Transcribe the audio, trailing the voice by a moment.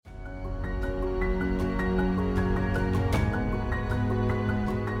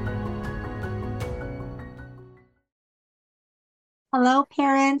Hello,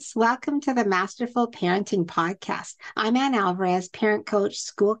 parents. Welcome to the Masterful Parenting Podcast. I'm Ann Alvarez, parent coach,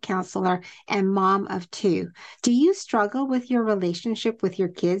 school counselor, and mom of two. Do you struggle with your relationship with your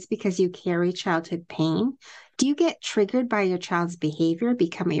kids because you carry childhood pain? Do you get triggered by your child's behavior,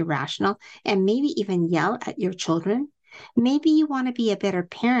 become irrational, and maybe even yell at your children? Maybe you want to be a better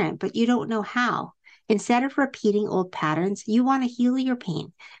parent, but you don't know how. Instead of repeating old patterns, you want to heal your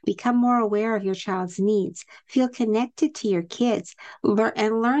pain, become more aware of your child's needs, feel connected to your kids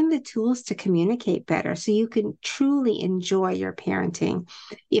and learn the tools to communicate better so you can truly enjoy your parenting.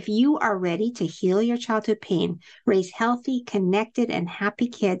 If you are ready to heal your childhood pain, raise healthy, connected, and happy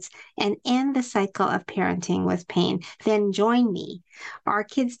kids, and end the cycle of parenting with pain, then join me. Our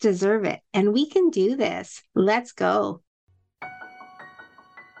kids deserve it, and we can do this. Let's go.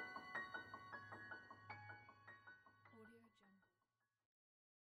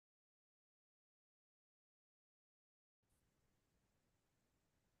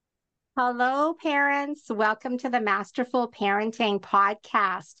 Hello, parents. Welcome to the Masterful Parenting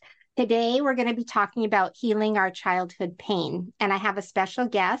Podcast. Today, we're going to be talking about healing our childhood pain. And I have a special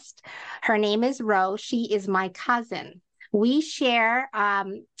guest. Her name is Rowe. She is my cousin. We share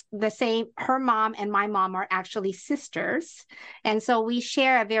the same, her mom and my mom are actually sisters. And so we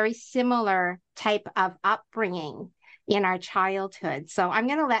share a very similar type of upbringing in our childhood. So I'm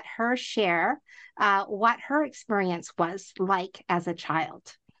going to let her share what her experience was like as a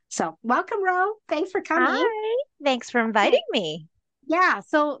child. So, welcome, Ro. Thanks for coming. Hi, thanks for inviting Okay. me. Yeah.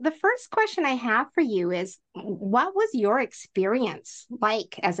 So, the first question I have for you is what was your experience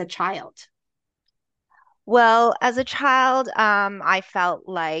like as a child? Well, as a child, I felt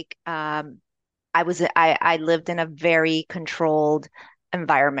like I lived in a very controlled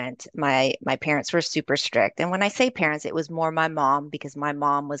environment. My parents were super strict, and when I say parents, it was more my mom because my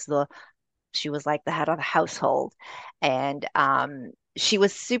mom was she was like the head of the household, and she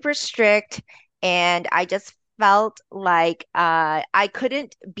was super strict, and I just felt like I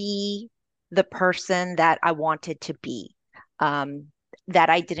couldn't be the person that I wanted to be. Um, that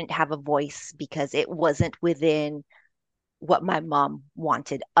I didn't have a voice because it wasn't within what my mom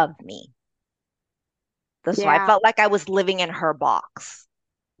wanted of me. So I Yeah. felt like I was living in her box.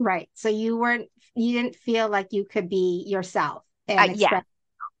 Right. So, you didn't feel like you could be yourself and Yeah, express.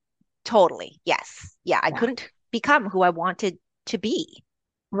 totally. Yes. Yeah, I Yeah. couldn't become who I wanted to be.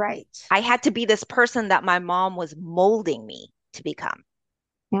 Right. I had to be this person that my mom was molding me to become.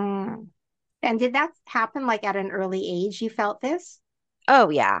 Mm. And did that happen like at an early age? You felt this? Oh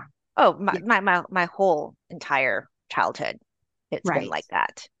yeah. Oh, Yeah. my whole entire childhood. It's been Right. like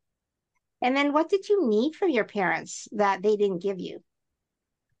that. And then what did you need from your parents that they didn't give you?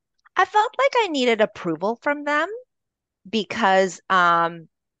 I felt like I needed approval from them because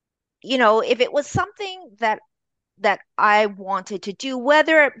if it was something that I wanted to do,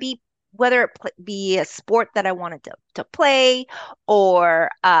 whether it be a sport that I wanted to play or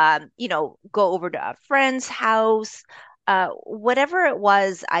go over to a friend's house, whatever it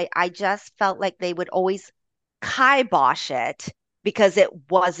was, I just felt like they would always kibosh it because it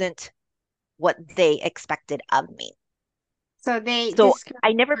wasn't what they expected of me. So they So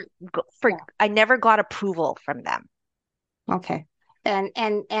discouraged. I never got approval from them. Okay.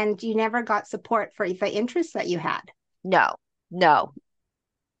 And you never got support for the interests that you had. No, no,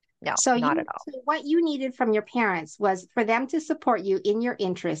 no, So not you at all. so what you needed from your parents was for them to support you in your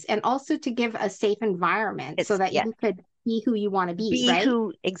interests and also to give a safe environment so It's that yeah, you could be who you want to be, be right?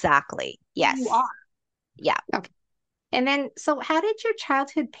 who exactly. Who you Yes. are. Yeah. Okay. And then so how did your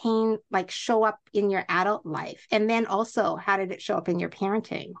childhood pain like show up in your adult life? And then also how did it show up in your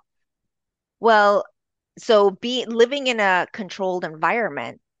parenting? Well, so be living in a controlled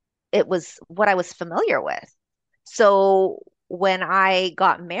environment, it was what I was familiar with. So when I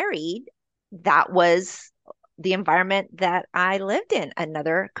got married, that was the environment that I lived in,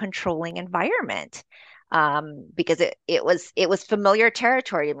 another controlling environment. Because it was familiar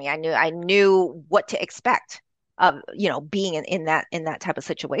territory to me. I knew what to expect of, being in that type of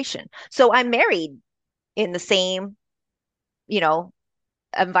situation. So I married in the same, you know,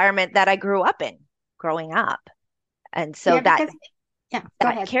 environment that I grew up in growing up. And so Yeah, that because yeah, go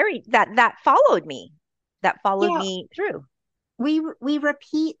that ahead. carried that followed me. That followed Yeah, me through. we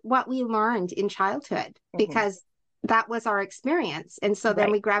repeat what we learned in childhood Hmm. because that was our experience, and so then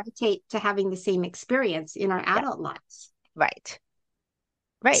Right. we gravitate to having the same experience in our Yeah. adult lives. Right.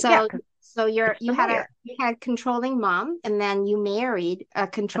 Right. Yeah. So 'Cause so it's familiar. you had controlling mom, and then you married a A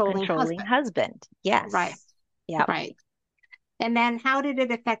controlling controlling husband. husband. Right. Yes. Yeah. Right. And then how did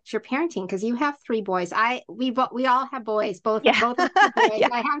it affect your parenting? Because you have three boys. We all have boys. Yeah. Both of us have boys. Yeah.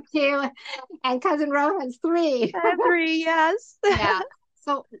 I have two, and cousin Rowe has three. I have three, yes. Yeah.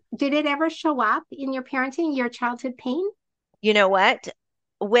 So did it ever show up in your parenting, your childhood pain? You know what?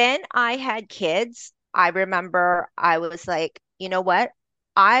 When I had kids, I remember I was like, you know what?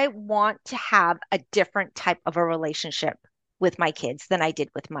 I want to have a different type of a relationship with my kids than I did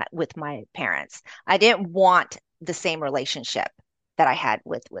with my parents. I didn't want the same relationship that I had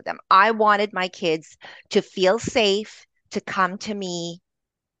with them. I wanted my kids to feel safe, to come to me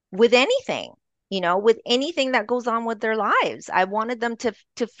with anything, with anything that goes on with their lives. I wanted them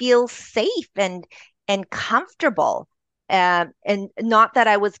to feel safe and comfortable, and not that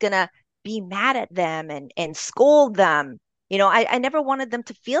I was gonna be mad at them and scold them. I never wanted them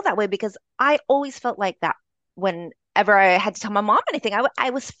to feel that way because I always felt like that whenever I had to tell my mom anything. I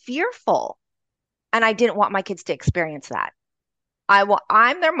was fearful, and I didn't want my kids to experience that.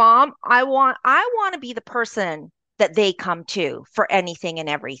 I'm their mom. I want to be the person that they come to for anything and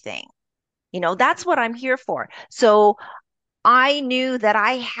everything. That's what I'm here for. So I knew that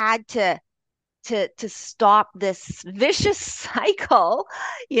I had to stop this vicious cycle,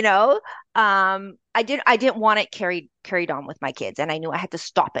 you know. I didn't want it carried on with my kids, and I knew I had to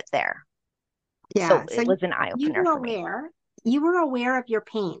stop it there. So Yeah. So it was an eye you opener were for me. aware, you were aware of your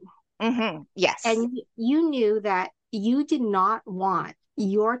pain, Yes, and you knew that you did not want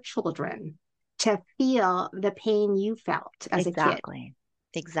your children to feel the pain you felt as a kid. exactly.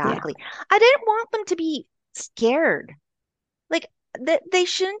 Yeah. Exactly. I didn't want them to be scared. Like they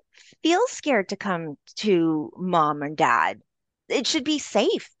shouldn't feel scared to come to mom and dad. It should be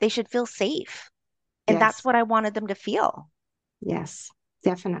safe. They should feel safe. And that's Yes. what I wanted them to feel. Yes.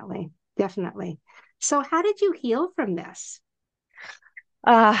 Definitely. Definitely. So how did you heal from this?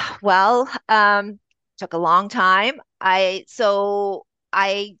 Took a long time.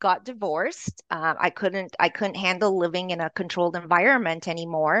 I got divorced. I couldn't handle living in a controlled environment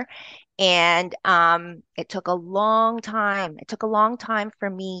anymore. And it took a long time. It took a long time for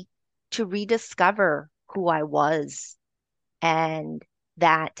me to rediscover who I was and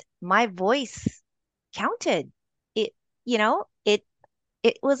that my voice counted. It,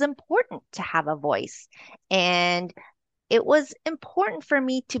 it was important to have a voice. And it was important for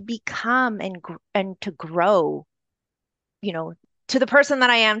me to become and to grow, you know, to the person that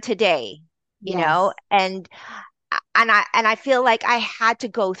I am today, Yes. and I feel like I had to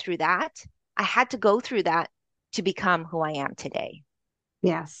go through that. I had to go through that to become who I am today.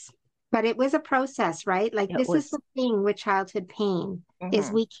 Yes. But it was a process, right? Like It this is was the thing with childhood pain is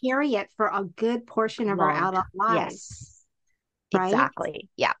mhm, we carry it for a good portion of our long adult time. lives, Yes, right? exactly.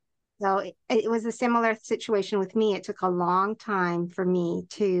 Yeah. So it was a similar situation with me. It took a long time for me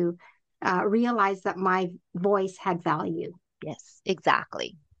to realize that my voice had value. Yes,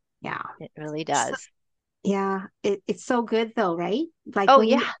 exactly. Yeah. It really So, does. yeah. It's so good though, right? Like Oh when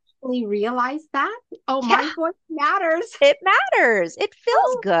you yeah. actually realize that, oh, Yeah, my voice matters. it matters. It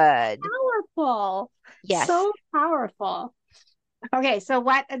feels So good. powerful. Yes. So powerful. Okay, so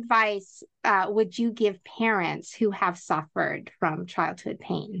what advice would you give parents who have suffered from childhood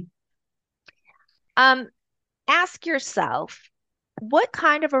pain? Um, Ask yourself, what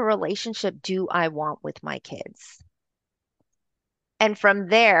kind of a relationship do I want with my kids? And from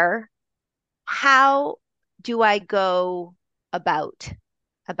there, how do I go about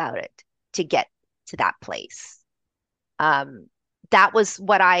about it to get to that place? Um, that was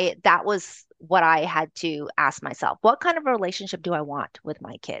what I had to ask myself. What kind of a relationship do I want with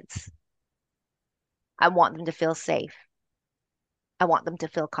my kids? I want them to feel safe. I want them to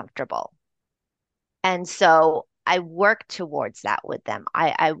feel comfortable. And so I work towards that with them.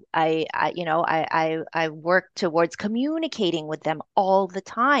 I work towards communicating with them all the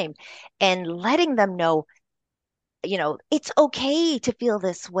time and letting them know, it's okay to feel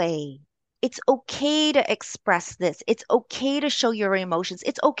this way. It's okay to express this. It's okay to show your emotions.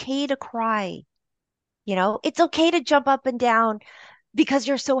 It's okay to cry. It's okay to jump up and down because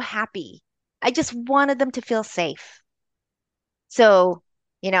you're so happy. I just wanted them to feel safe. So,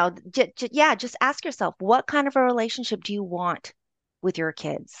 yeah, just ask yourself, what kind of a relationship do you want with your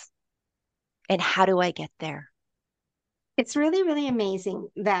kids? And how do I get there? It's really, really amazing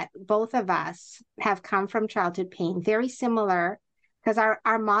that both of us have come from childhood pain, very similar, because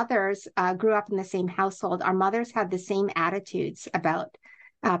our mothers grew up in the same household. Our mothers had the same attitudes about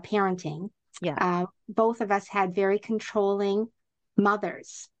parenting. Yeah. Both of us had very controlling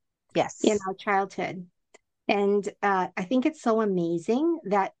mothers in Yes. our childhood. And I think it's so amazing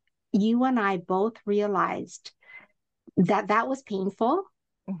that you and I both realized that that was painful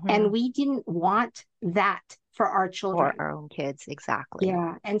and Hmm. we didn't want that for our For children. our own kids. Exactly.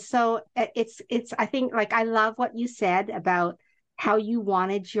 Yeah. And so it's, I think, like, I love what you said about how you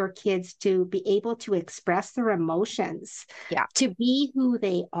wanted your kids to be able to express their emotions, Yeah. to be who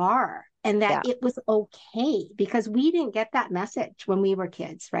they are, and that Yeah. it was okay because we didn't get that message when we were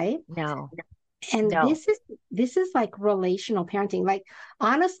kids, right? No, And no. this is like relational parenting. Like,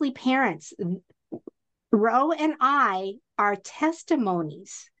 honestly, parents, Roe and I are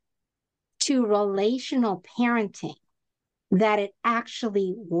testimonies to relational parenting, that it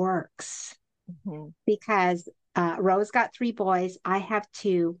actually works Mhm. because Rose got three boys. I have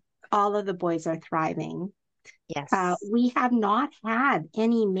two. All of the boys are thriving. Yes. We have not had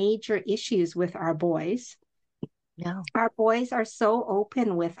any major issues with our boys. No. Our boys are so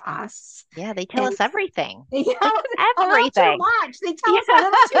open with us. Yeah, they tell And us everything. they tell Like us a little too everything. much. They tell Yeah. us a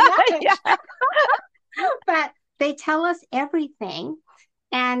little too much, Yeah. but they tell us everything.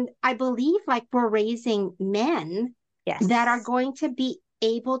 And I believe like we're raising men that are Yes. going to be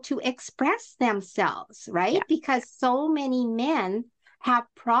able to express themselves, right? Yeah. Because so many men have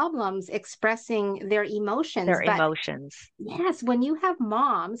problems expressing their emotions. Their But emotions. yes, when you have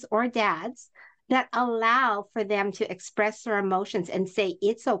moms or dads that allow for them to express their emotions and say,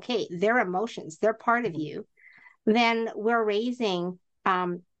 it's okay, their emotions, they're part of Mhm. you, then we're raising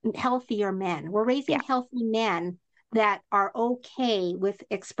healthier men. We're raising Yeah, healthy men that are okay with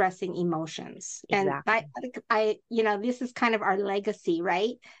expressing emotions. And exactly. this is kind of our legacy,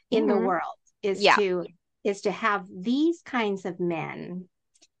 right, in the Hmm. world, is Yeah, to have these kinds of men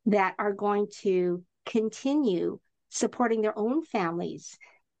that are going to continue supporting their own families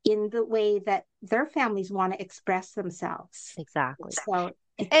in the way that their families want to express themselves. exactly. So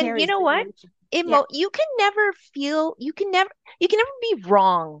it And you carries know what? generation. Yeah, You can never be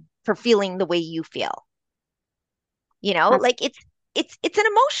wrong for feeling the way you feel. that's Like it's an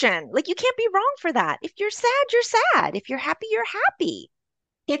emotion. Like you can't be wrong for that. If you're sad, you're sad. If you're happy, you're happy.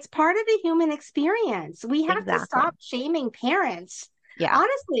 It's part of the human experience. We have to Exactly. stop shaming parents. Yeah.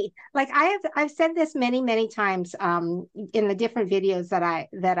 Honestly, like I've said this many, many times in the different videos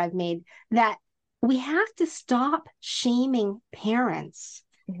that I've made, that we have to stop shaming parents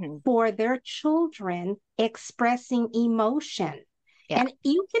Hmm. for their children expressing emotion. Yeah. And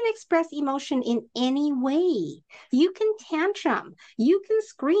you can express emotion in any way. You can tantrum, you can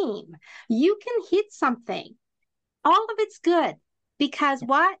scream, you can hit something. All of it's good because Yeah.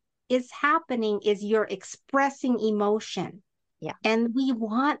 what is happening is you're expressing emotion. Yeah. And we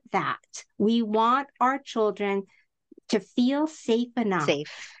want that. We want our children to feel safe enough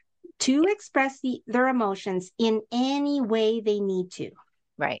Safe. to Yeah. express their emotions in any way they need to,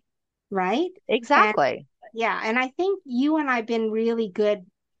 Right. right? And Exactly. yeah, and I think you and I've been really good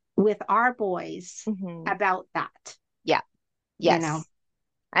with our boys Hmm. about that, Yeah. you know. Yes.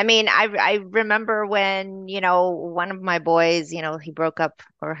 I mean, I remember when, one of my boys, he broke up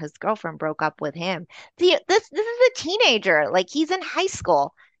or his girlfriend broke up with him. This is a teenager, like he's in high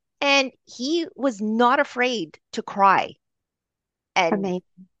school, and he was not afraid to cry and Amazing.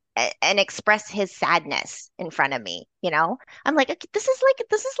 and express his sadness in front of me, I'm like, "Okay, this is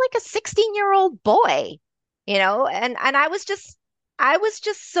like a 16-year-old boy, and I was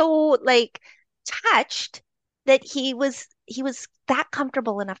just so like touched that he was that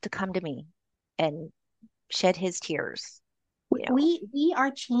comfortable enough to come to me and shed his tears, you know. We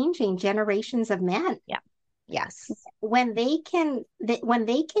are changing generations of men Yeah. Yes. when they can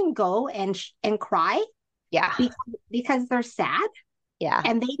go and cry Yeah. because they're sad, Yeah.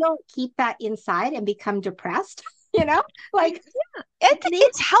 and they don't keep that inside and become depressed, you know, like It's they,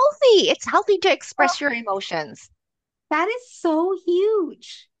 it's healthy. It's healthy to express your emotions. that is so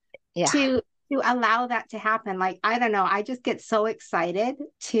huge Yeah. to allow that to happen. Like, I don't know, I just get so excited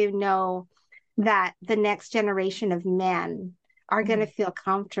to know that the next generation of men are going to Mhm. feel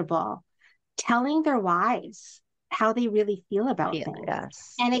comfortable telling their wives how they really feel about things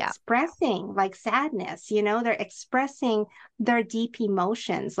Yes. and Yeah. expressing like sadness, they're expressing their deep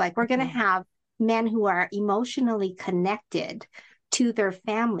emotions. Like, we're going to Mhm. have men who are emotionally connected to their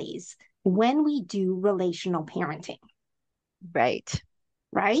families when we do relational parenting, Right.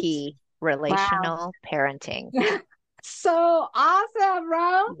 right? Key Wow. relational parenting. So awesome, bro.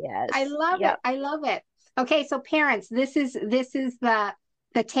 I Yes. love it. Yep. I love it. Okay, so parents, this is the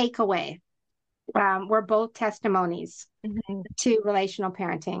takeaway. We're both testimonies Mhm. to relational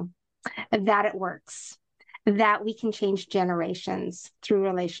parenting, that it works, that we can change generations through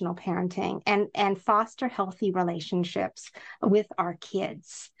relational parenting and foster healthy relationships with our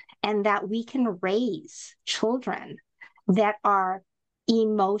kids, and that we can raise children that are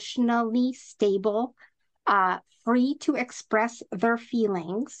emotionally stable, free to express their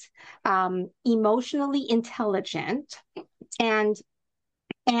feelings, emotionally intelligent, and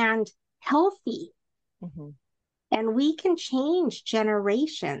and healthy. Mhm. And we can change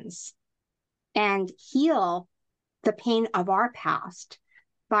generations and heal the pain of our past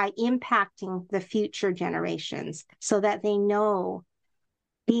by impacting the future generations so that they know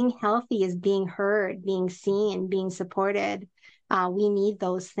being healthy is being heard, being seen, being supported. We need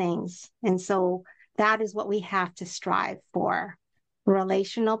those things. And so that is what we have to strive for.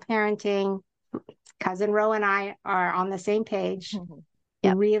 Relational parenting, cousin Rowe and I are on the same page, Mhm.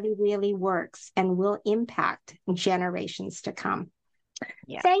 Yep. really, really works and will impact generations to come.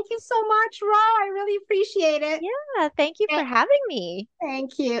 Yeah. Thank you so much, Rowe. I really appreciate it. Yeah. Thank you for having me.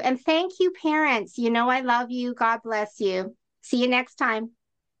 Thank you. And thank you, parents. You know, I love you. God bless you. See you next time.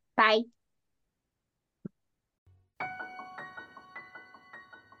 Bye.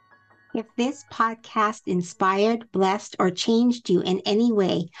 If this podcast inspired, blessed, or changed you in any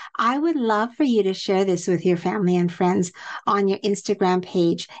way, I would love for you to share this with your family and friends on your Instagram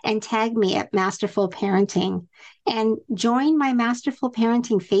page and tag me at Masterful Parenting. And join my Masterful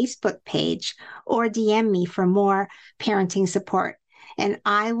Parenting Facebook page or DM me for more parenting support. And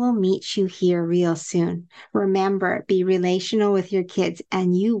I will meet you here real soon. Remember, be relational with your kids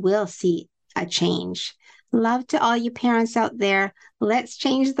and you will see a change. Love to all you parents out there. Let's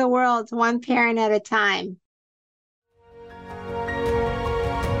change the world one parent at a time.